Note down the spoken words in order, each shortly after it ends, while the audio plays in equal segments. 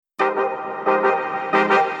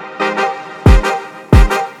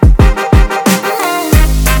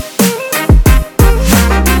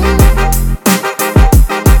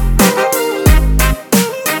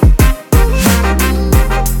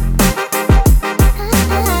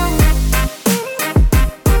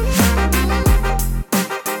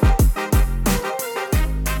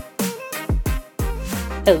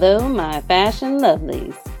Hello, my fashion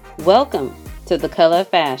lovelies. Welcome to The Color of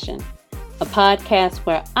Fashion, a podcast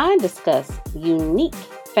where I discuss unique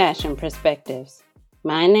fashion perspectives.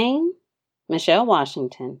 My name, Michelle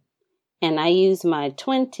Washington, and I use my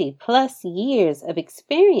 20 plus years of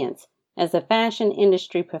experience as a fashion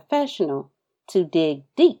industry professional to dig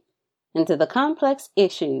deep into the complex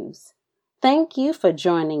issues. Thank you for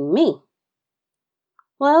joining me.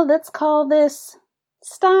 Well, let's call this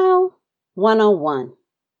Style 101.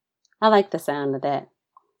 I like the sound of that.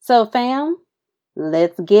 So fam,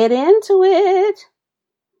 let's get into it.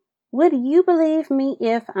 Would you believe me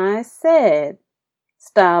if I said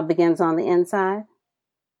style begins on the inside?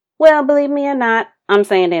 Well, believe me or not, I'm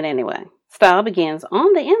saying it anyway. Style begins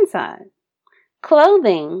on the inside.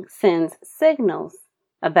 Clothing sends signals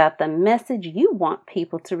about the message you want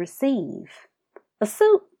people to receive. A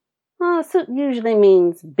suit usually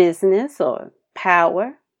means business or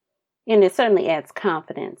power, and it certainly adds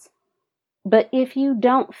confidence. But if you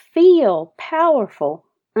don't feel powerful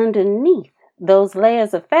underneath those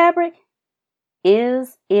layers of fabric,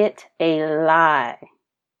 is it a lie?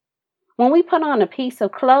 When we put on a piece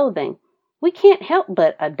of clothing, we can't help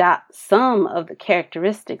but adopt some of the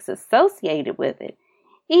characteristics associated with it,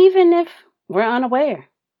 even if we're unaware.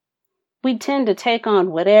 We tend to take on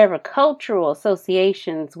whatever cultural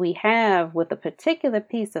associations we have with a particular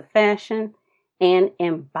piece of fashion and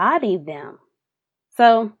embody them.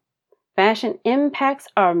 So, fashion impacts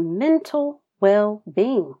our mental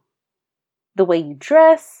well-being. The way you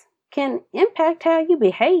dress can impact how you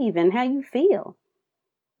behave and how you feel.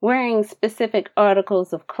 Wearing specific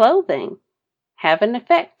articles of clothing have an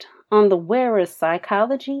effect on the wearer's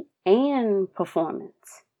psychology and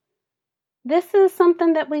performance. This is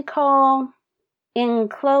something that we call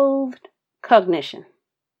enclothed cognition.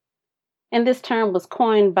 And this term was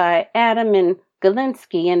coined by Adam and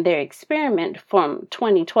Galinsky in their experiment from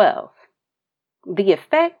 2012. The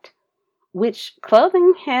effect which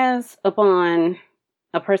clothing has upon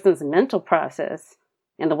a person's mental process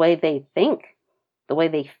and the way they think, the way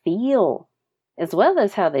they feel, as well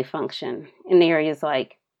as how they function in areas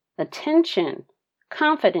like attention,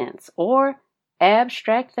 confidence, or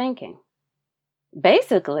abstract thinking.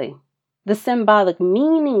 Basically, the symbolic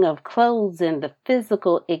meaning of clothes and the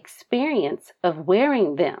physical experience of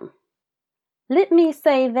wearing them. Let me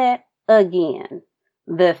say that again.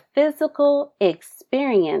 The physical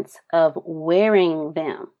experience of wearing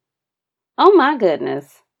them. Oh my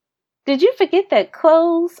goodness. Did you forget that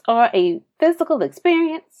clothes are a physical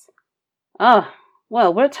experience? Oh,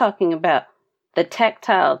 well, we're talking about the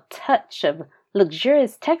tactile touch of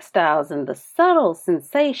luxurious textiles and the subtle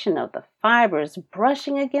sensation of the fibers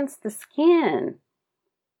brushing against the skin.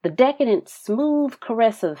 The decadent, smooth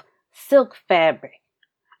caress of silk fabric.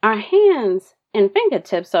 Our hands and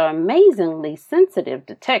fingertips are amazingly sensitive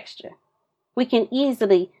to texture. We can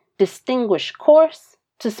easily distinguish coarse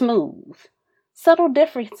to smooth, subtle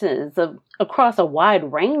differences across a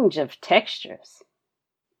wide range of textures.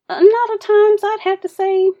 A lot of times I'd have to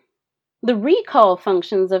say the recall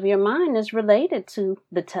functions of your mind is related to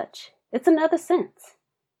the touch. It's another sense.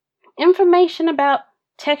 Information about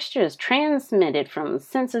texture is transmitted from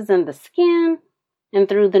senses in the skin and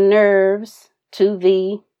through the nerves to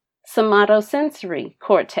the somatosensory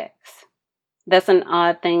cortex. That's an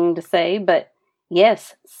odd thing to say, but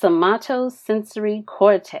yes, somatosensory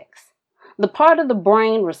cortex, the part of the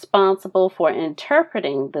brain responsible for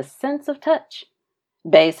interpreting the sense of touch.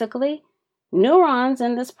 Basically, neurons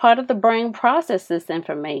in this part of the brain process this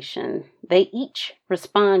information. They each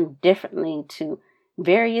respond differently to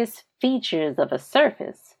various features of a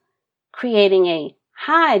surface, creating a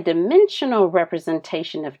high-dimensional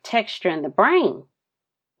representation of texture in the brain.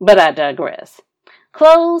 But I digress.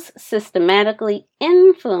 Clothes systematically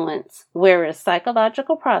influence wearers'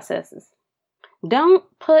 psychological processes. Don't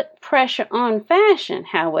put pressure on fashion,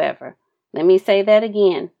 however. Let me say that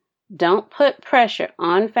again. Don't put pressure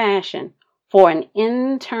on fashion for an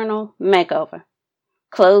internal makeover.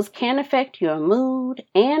 Clothes can affect your mood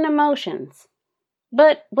and emotions.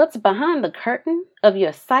 But what's behind the curtain of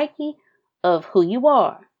your psyche, of who you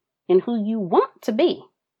are and who you want to be,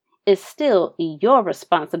 is still your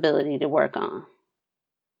responsibility to work on.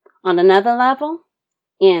 On another level,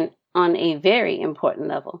 and on a very important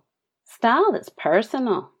level, style is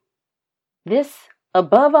personal. This,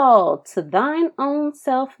 above all, to thine own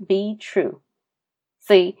self be true.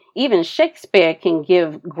 See, even Shakespeare can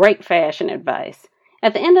give great fashion advice.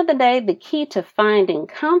 At the end of the day, the key to finding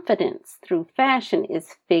confidence through fashion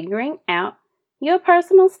is figuring out your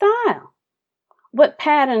personal style. What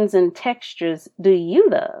patterns and textures do you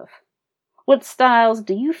love? What styles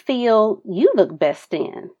do you feel you look best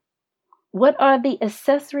in? What are the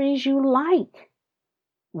accessories you like?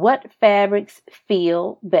 What fabrics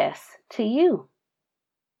feel best to you?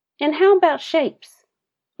 And how about shapes?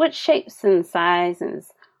 What shapes and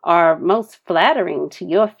sizes are most flattering to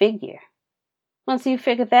your figure? Once you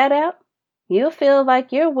figure that out, you'll feel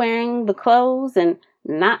like you're wearing the clothes and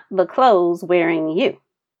not the clothes wearing you.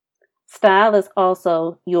 Style is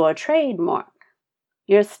also your trademark.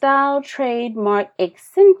 Your style trademark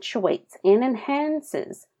accentuates and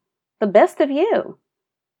enhances the best of you,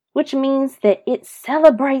 which means that it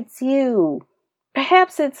celebrates you.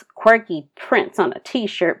 Perhaps it's quirky prints on a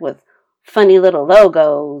t-shirt with funny little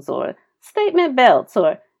logos, or statement belts,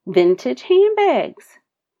 or vintage handbags.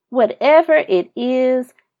 Whatever it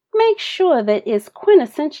is, make sure that it's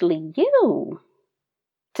quintessentially you.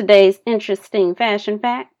 Today's interesting fashion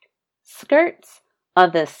fact: skirts are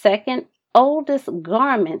the second oldest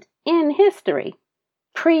garment in history,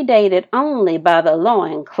 predated only by the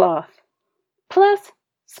loincloth. Plus,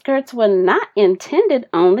 skirts were not intended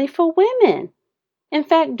only for women. In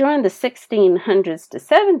fact, during the 1600s to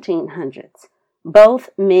 1700s, both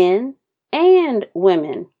men and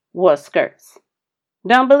women wore skirts.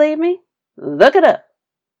 Don't believe me? Look it up.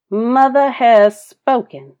 Mother has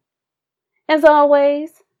spoken. As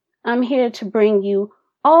always, I'm here to bring you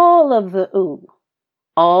all of the ooh,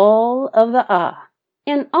 all of the ah,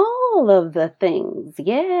 and all of the things.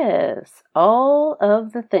 Yes, all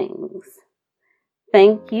of the things.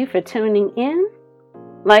 Thank you for tuning in.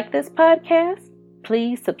 Like this podcast,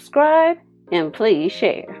 please subscribe and please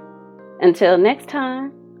share. Until next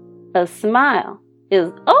time, a smile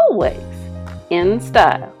is always in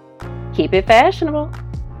style. Keep it fashionable.